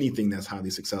backlash to anything that's highly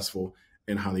successful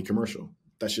and highly commercial.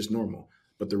 That's just normal.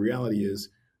 But the reality is,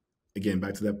 again,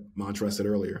 back to that mantra I said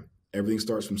earlier, everything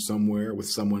starts from somewhere with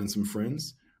someone and some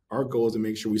friends. Our goal is to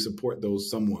make sure we support those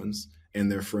someones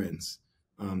and their friends,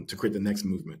 to create the next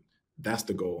movement. That's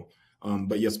the goal.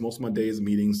 But yes, most of my days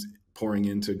meetings, pouring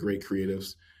into great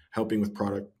creatives, helping with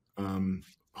product,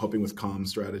 helping with comm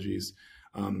strategies,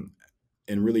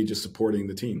 and really just supporting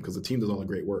the team, because the team does all the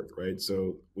great work, right?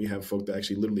 So we have folk that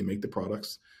actually literally make the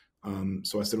products.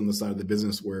 So I sit on the side of the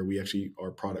business where we actually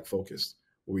are product focused,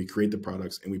 where we create the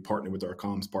products and we partner with our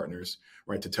comms partners,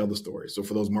 right, to tell the story. So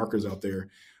for those marketers out there,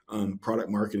 product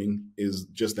marketing is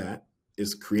just that,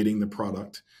 is creating the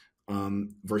product,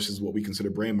 versus what we consider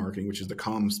brand marketing, which is the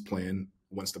comms plan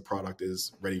once the product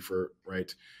is ready for,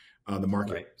 right, the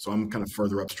market. Right. So I'm kind of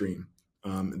further upstream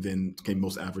than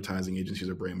most advertising agencies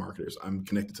or brand marketers. I'm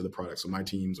connected to the product. So my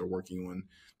teams are working on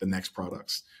the next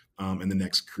products, and the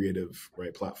next creative,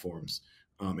 right, platforms,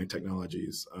 and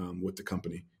technologies, with the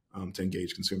company, to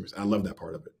engage consumers. And I love that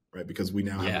part of it, right? Because we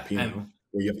now have a P&L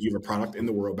where you have a product in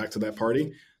the world. Back to that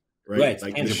party, right? It's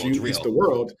like tangible, the shoe it's eats real. the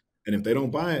world, and if they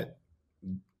don't buy it,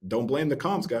 don't blame the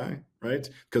comms guy, right?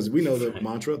 Because we know the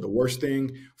mantra: the worst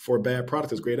thing for a bad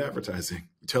product is great advertising.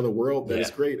 You tell the world that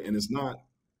it's great, and it's not.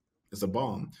 It's a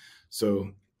bomb.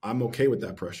 So I'm okay with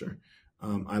that pressure.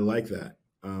 I like that,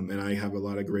 and I have a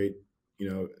lot of great,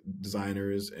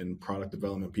 designers and product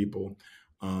development people,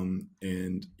 and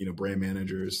brand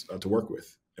managers to work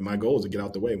with. And my goal is to get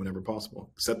out the way whenever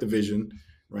possible, set the vision,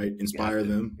 right, inspire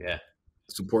them,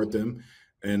 support them.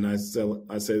 And I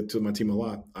say to my team a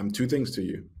lot, I'm two things to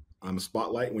you. I'm a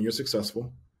spotlight when you're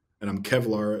successful, and I'm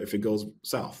Kevlar if it goes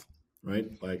south, right?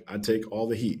 Like I take all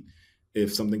the heat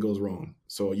if something goes wrong.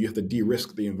 So you have to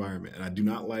de-risk the environment. And I do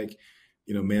not like,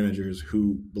 managers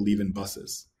who believe in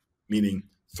buses, meaning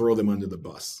throw them under the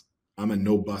bus. I'm a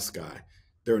no bus guy.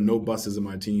 There are no buses in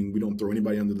my team. We don't throw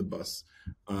anybody under the bus.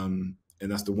 And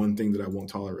that's the one thing that I won't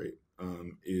tolerate,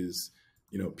 is,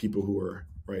 people who are,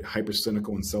 right, hyper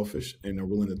cynical and selfish and are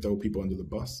willing to throw people under the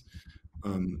bus,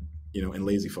 and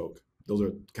lazy folk. Those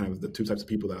are kind of the two types of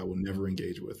people that I will never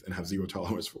engage with and have zero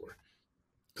tolerance for.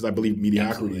 Because I believe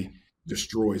mediocrity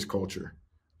destroys culture.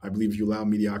 I believe if you allow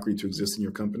mediocrity to exist in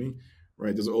your company,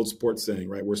 right? There's an old sports saying,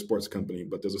 right? We're a sports company,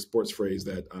 but there's a sports phrase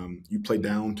that you play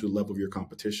down to the level of your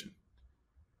competition.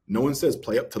 No one says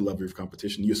play up to the level of your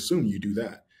competition. You assume you do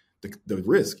that. The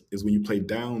risk is when you play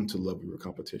down to the level of your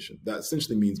competition. That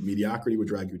essentially means mediocrity will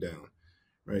drag you down,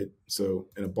 right? So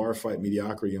in a bar fight,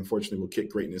 mediocrity, unfortunately, will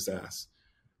kick greatness ass,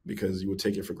 because you will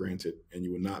take it for granted and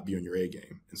you will not be on your A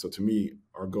game. And so to me,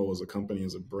 our goal as a company,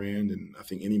 as a brand, and I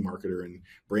think any marketer and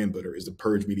brand builder, is to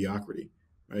purge mediocrity,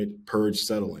 right? Purge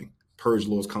settling, purge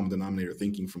lowest common denominator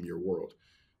thinking from your world.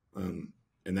 And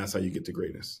that's how you get to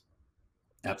greatness.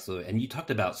 Absolutely. And you talked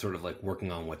about sort of like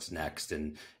working on what's next,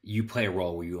 and you play a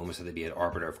role where you almost have to be an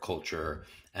arbiter of culture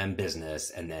and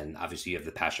business. And then obviously you have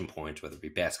the passion points, whether it be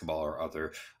basketball or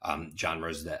other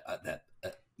genres that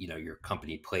your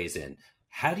company plays in.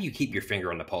 How do you keep your finger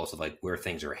on the pulse of like where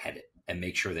things are headed and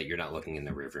make sure that you're not looking in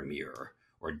the rearview mirror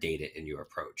or date it in your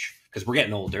approach? Because we're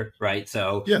getting older, right?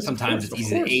 So yes, sometimes it's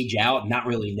easy to age out, not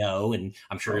really know. And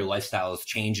I'm sure your lifestyle has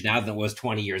changed now than it was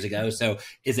 20 years ago. So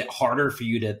is it harder for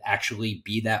you to actually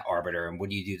be that arbiter? And what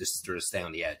do you do to sort of stay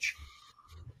on the edge?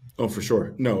 Oh, for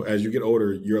sure. No, as you get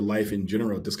older, your life in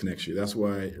general disconnects you. That's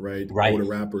why, right, older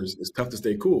rappers, it's tough to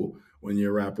stay cool when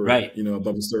you're a rapper,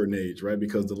 above a certain age, right?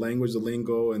 Because the language, the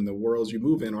lingo, and the worlds you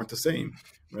move in aren't the same,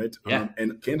 right?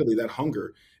 And candidly, that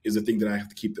hunger is the thing that I have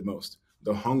to keep the most.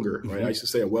 The hunger, right? I used to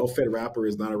say a well-fed rapper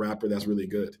is not a rapper that's really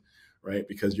good, right?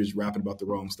 Because you're just rapping about the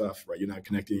wrong stuff, right? You're not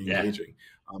connecting and engaging.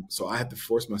 So I have to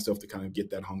force myself to kind of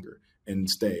get that hunger and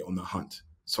stay on the hunt.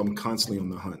 So I'm constantly on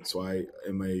the hunt. So I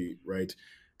am a, right,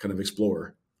 kind of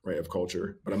explorer, right, of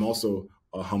culture, but I'm also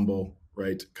a humble,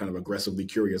 right, kind of aggressively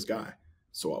curious guy.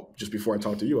 So just before I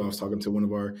talked to you, I was talking to one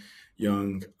of our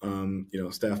young,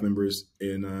 staff members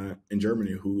in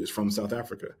Germany who is from South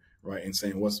Africa, right, and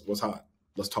saying, what's hot?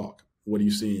 Let's talk. What are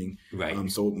you seeing? Right.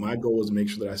 So my goal is to make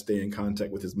sure that I stay in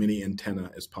contact with as many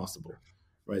antenna as possible,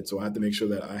 right? So I have to make sure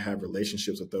that I have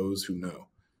relationships with those who know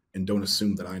and don't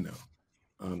assume that I know.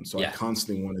 I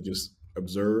constantly want to just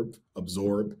observe,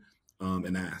 absorb,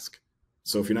 and ask.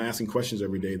 So if you're not asking questions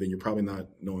every day, then you're probably not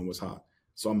knowing what's hot.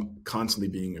 So I'm constantly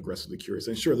being aggressively curious.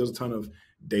 And sure, there's a ton of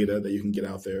data that you can get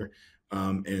out there,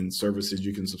 and services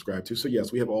you can subscribe to. So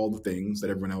yes, we have all the things that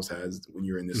everyone else has when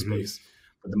you're in this space.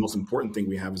 But the most important thing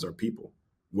we have is our people.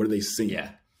 What are they seeing?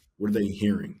 Yeah. What are they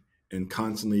hearing? And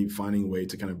constantly finding a way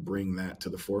to kind of bring that to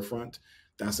the forefront.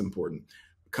 That's important.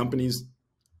 Companies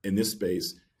in this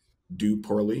space do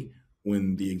poorly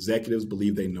when the executives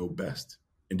believe they know best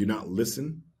and do not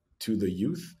listen to the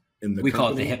youth in the We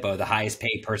company. call it the HIPPO, the highest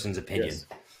paid person's opinion. Yes.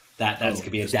 That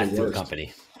could be a death to a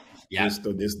company. Yeah. It's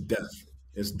death.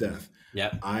 It's death.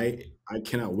 Yeah. I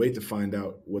cannot wait to find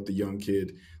out what the young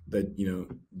kid that,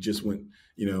 just went,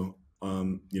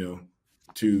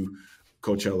 to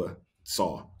Coachella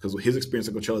saw, because his experience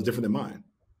at Coachella is different than mine.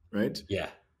 Right. Yeah.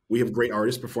 We have great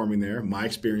artists performing there. My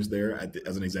experience there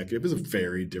as an executive is a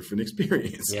very different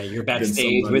experience. Yeah, you're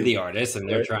backstage with the artists, and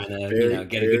they're trying to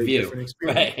get a good view.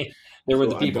 Right? They're with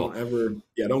the people.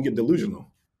 I don't get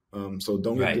delusional. So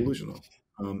don't get delusional.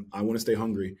 I want to stay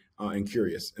hungry and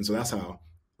curious, and so that's how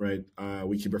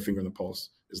we keep our finger on the pulse.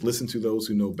 Is listen to those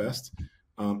who know best,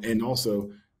 and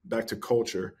also back to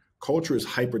culture. Culture is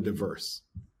hyper diverse.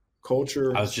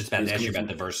 Culture. I was just about to ask you about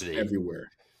diversity everywhere.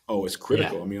 Oh, it's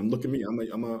critical. Yeah. I mean, look at me. I'm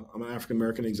an African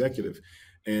American executive,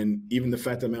 and even the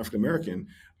fact that I'm African American,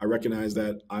 I recognize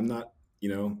that I'm not,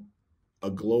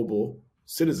 a global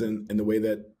citizen in the way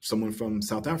that someone from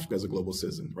South Africa is a global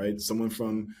citizen, right? Someone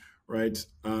from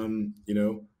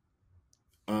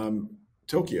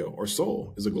Tokyo or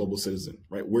Seoul is a global citizen,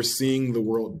 right? We're seeing the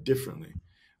world differently.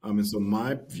 And so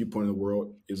my viewpoint of the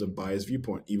world is a biased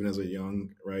viewpoint, even as a young,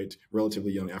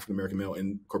 relatively young African-American male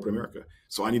in corporate America.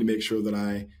 So I need to make sure that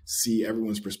I see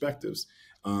everyone's perspectives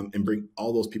and bring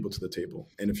all those people to the table.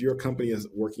 And if you're a company that's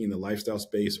working in the lifestyle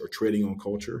space or trading on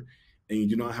culture and you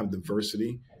do not have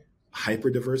diversity,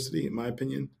 hyper-diversity, in my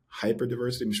opinion,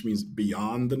 hyper-diversity, which means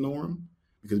beyond the norm,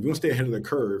 because if you want to stay ahead of the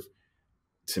curve,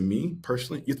 to me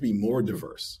personally, you have to be more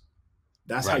diverse.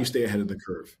 That's how you stay ahead of the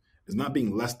curve. It's not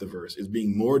being less diverse. It's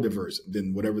being more diverse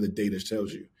than whatever the data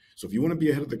tells you. So if you want to be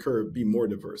ahead of the curve, be more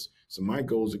diverse. So my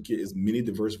goal is to get as many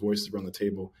diverse voices around the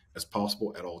table as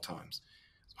possible at all times.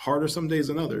 It's harder some days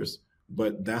than others,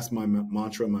 but that's my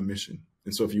mantra, my mission.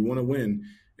 And so if you want to win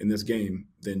in this game,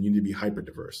 then you need to be hyper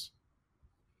diverse.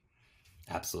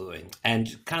 Absolutely.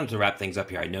 And kind of to wrap things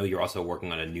up here, I know you're also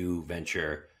working on a new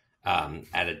venture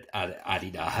at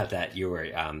Adidas that you were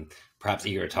perhaps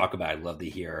eager to talk about. I'd love to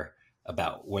hear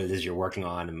about what it is you're working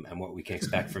on and what we can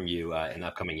expect from you in the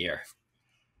upcoming year.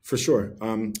 For sure.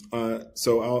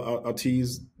 So I'll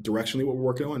tease directionally what we're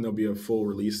working on. There'll be a full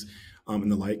release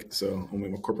and the like. So only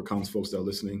my corporate comms folks that are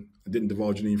listening, I didn't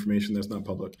divulge any information that's not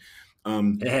public.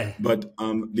 But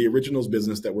the Originals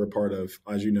business that we're a part of,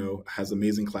 as you know, has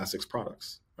amazing classics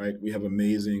products, right? We have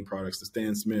amazing products, the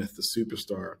Stan Smith, the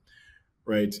Superstar,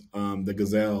 right? The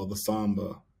Gazelle, the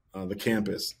Samba, the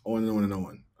Campus, on and on and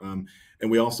on. And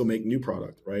we also make new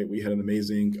product, right? We had an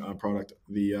amazing product,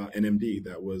 the NMD,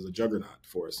 that was a juggernaut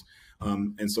for us.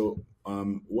 And so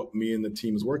what me and the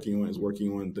team is working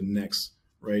on the next,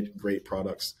 great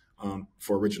products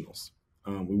for Originals.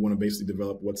 We want to basically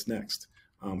develop what's next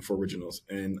for Originals.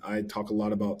 And I talk a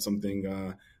lot about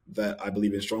something that I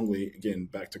believe in strongly. Again,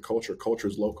 back to culture. Culture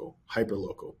is local, hyper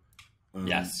local.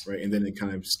 Yes. Right. And then it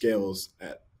kind of scales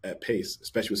at pace,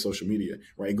 especially with social media,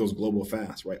 right? It goes global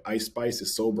fast, right? Ice Spice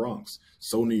is so Bronx,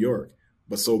 so New York,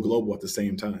 but so global at the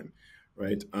same time,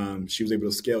 right? She was able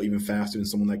to scale even faster than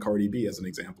someone like Cardi B, as an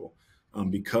example,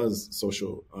 because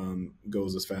social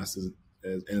goes as fast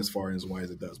and as far and as wide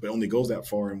as it does. But it only goes that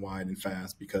far and wide and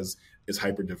fast because it's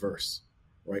hyper diverse,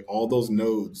 right? All those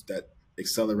nodes that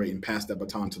accelerate and pass that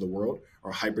baton to the world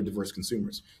are hyper diverse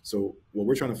consumers. So what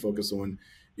we're trying to focus on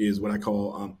is what I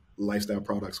call lifestyle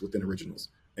products within Originals.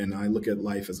 And I look at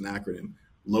life as an acronym: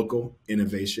 local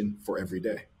innovation for every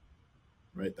day,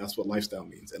 right? That's what lifestyle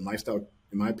means. And lifestyle,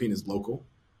 in my opinion, is local,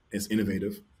 it's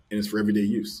innovative, and it's for everyday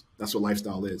use. That's what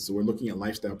lifestyle is. So we're looking at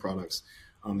lifestyle products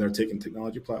that are taking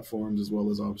technology platforms, as well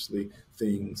as obviously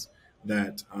things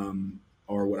that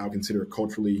are what I would consider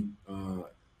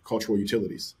cultural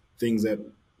utilities, things that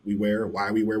we wear,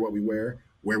 why we wear what we wear,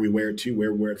 where we wear it to,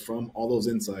 where we wear it from, all those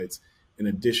insights, in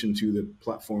addition to the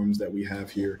platforms that we have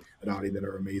here at Audi that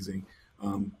are amazing,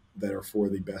 that are for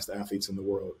the best athletes in the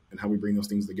world, and how we bring those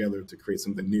things together to create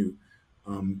something new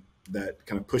that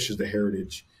kind of pushes the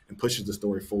heritage and pushes the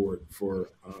story forward for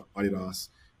Adidas,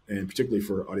 and particularly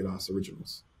for Adidas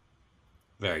Originals.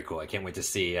 Very cool. I can't wait to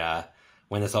see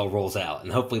when this all rolls out,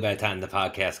 and hopefully by the time the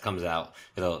podcast comes out,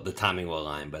 the timing will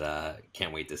align, but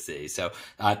can't wait to see. So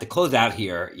to close out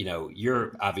here,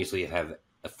 you're obviously have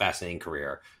a fascinating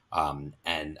career.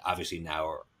 and obviously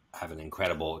now have an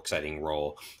incredible, exciting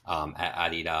role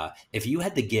at Adidas. If you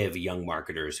had to give young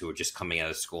marketers who are just coming out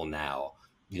of school now,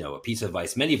 a piece of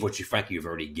advice, many of which you frankly you've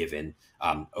already given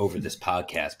over this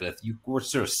podcast, but if you were to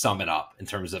sort of sum it up in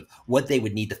terms of what they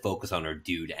would need to focus on or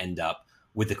do to end up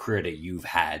with the career that you've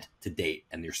had to date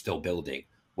and you're still building,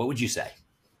 what would you say?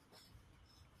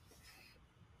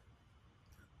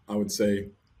 I would say,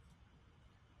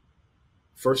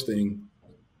 first thing,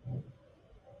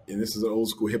 and this is an old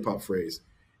school hip hop phrase,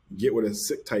 get with a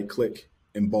sick tight click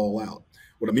and ball out.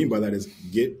 What I mean by that is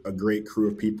get a great crew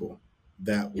of people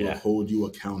that will hold you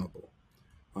accountable.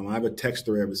 I have a text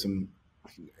thread with some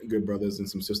good brothers and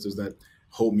some sisters that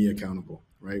hold me accountable,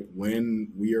 right?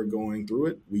 When we are going through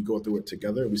it, we go through it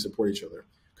together. We support each other,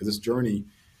 because this journey,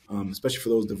 especially for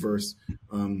those diverse,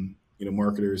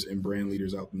 marketers and brand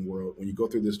leaders out in the world, when you go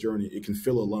through this journey, it can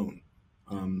feel alone.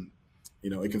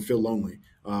 It can feel lonely,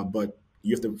 but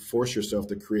you have to force yourself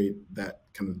to create that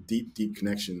kind of deep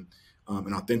connection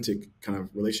and authentic kind of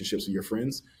relationships with your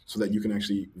friends so that you can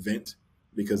actually vent,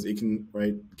 because it can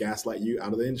gaslight you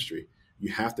out of the industry.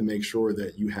 You have to make sure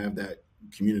that you have that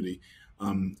community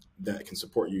that can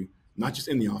support you, not just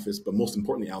in the office, but most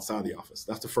importantly, outside the office.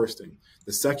 That's the first thing.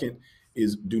 The second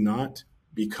is do not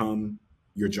become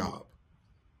your job.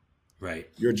 Right.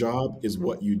 Your job is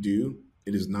what you do.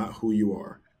 It is not who you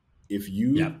are. If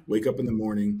you wake up in the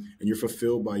morning and you're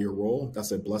fulfilled by your role,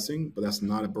 that's a blessing, but that's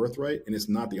not a birthright, and it's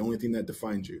not the only thing that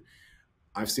defines you.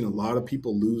 I've seen a lot of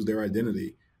people lose their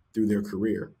identity through their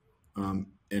career. And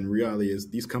reality is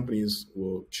these companies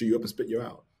will chew you up and spit you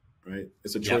out, right?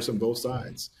 It's a choice on both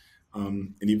sides.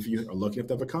 And if you are lucky enough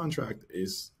to have a contract,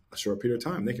 it's a short period of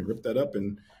time. They can rip that up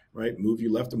and move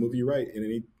you left or move you right in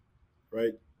any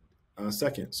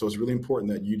second. So it's really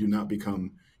important that you do not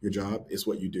become your job. It's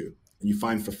what you do. And you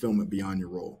find fulfillment beyond your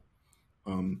role.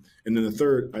 And then the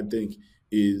third, I think,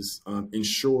 is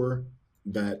ensure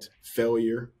that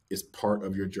failure is part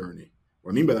of your journey.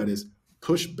 What I mean by that is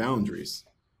push boundaries,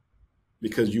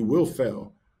 because you will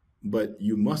fail, but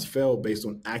you must fail based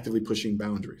on actively pushing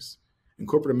boundaries. In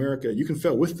corporate America, you can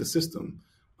fail with the system,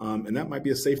 and that might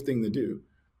be a safe thing to do,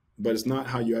 but it's not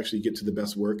how you actually get to the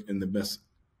best work and the best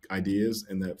ideas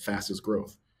and the fastest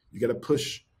growth. You got to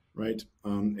push, right?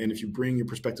 And if you bring your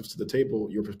perspectives to the table,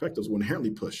 your perspectives will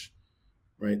inherently push,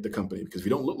 the company, because if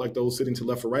you don't look like those sitting to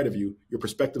left or right of you, your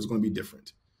perspective is going to be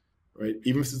different, right?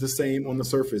 Even if it's the same on the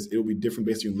surface, it will be different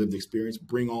based on your lived experience.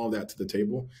 Bring all of that to the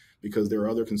table, because there are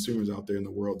other consumers out there in the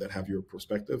world that have your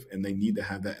perspective, and they need to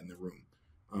have that in the room.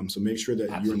 So make sure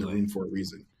that you're in the room for a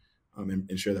reason,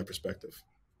 and share that perspective.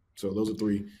 So those are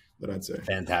three that I'd say.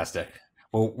 Fantastic.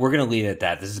 Well, we're going to leave it at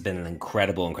that. This has been an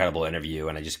incredible interview,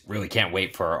 and I just really can't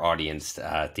wait for our audience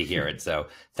to hear it. So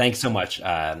thanks so much,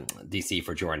 DC,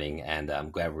 for joining, and I'm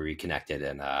glad we reconnected,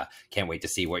 and can't wait to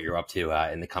see what you're up to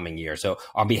in the coming year. So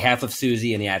on behalf of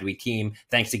Suzy and the Adweek team,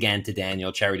 thanks again to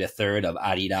Daniel Cherry III of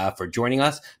Adidas for joining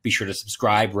us. Be sure to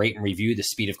subscribe, rate, and review the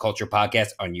Speed of Culture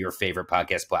podcast on your favorite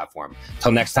podcast platform.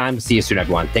 Till next time, see you soon,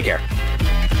 everyone. Take care.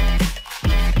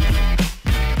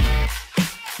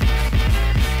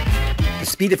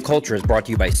 Speed of Culture is brought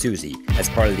to you by Suzy as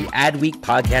part of the Adweek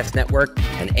Podcast Network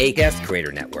and Acast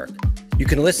Creator Network. You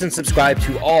can listen and subscribe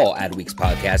to all Adweek's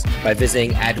podcasts by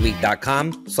visiting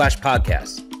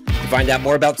adweek.com/podcasts. To find out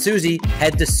more about Suzy,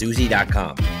 head to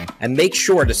Suzy.com. And make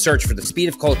sure to search for the Speed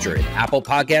of Culture in Apple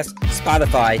Podcasts,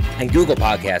 Spotify, and Google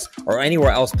Podcasts, or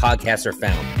anywhere else podcasts are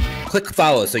found. Click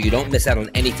follow so you don't miss out on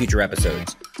any future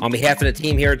episodes. On behalf of the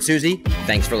team here at Suzy,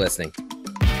 thanks for listening.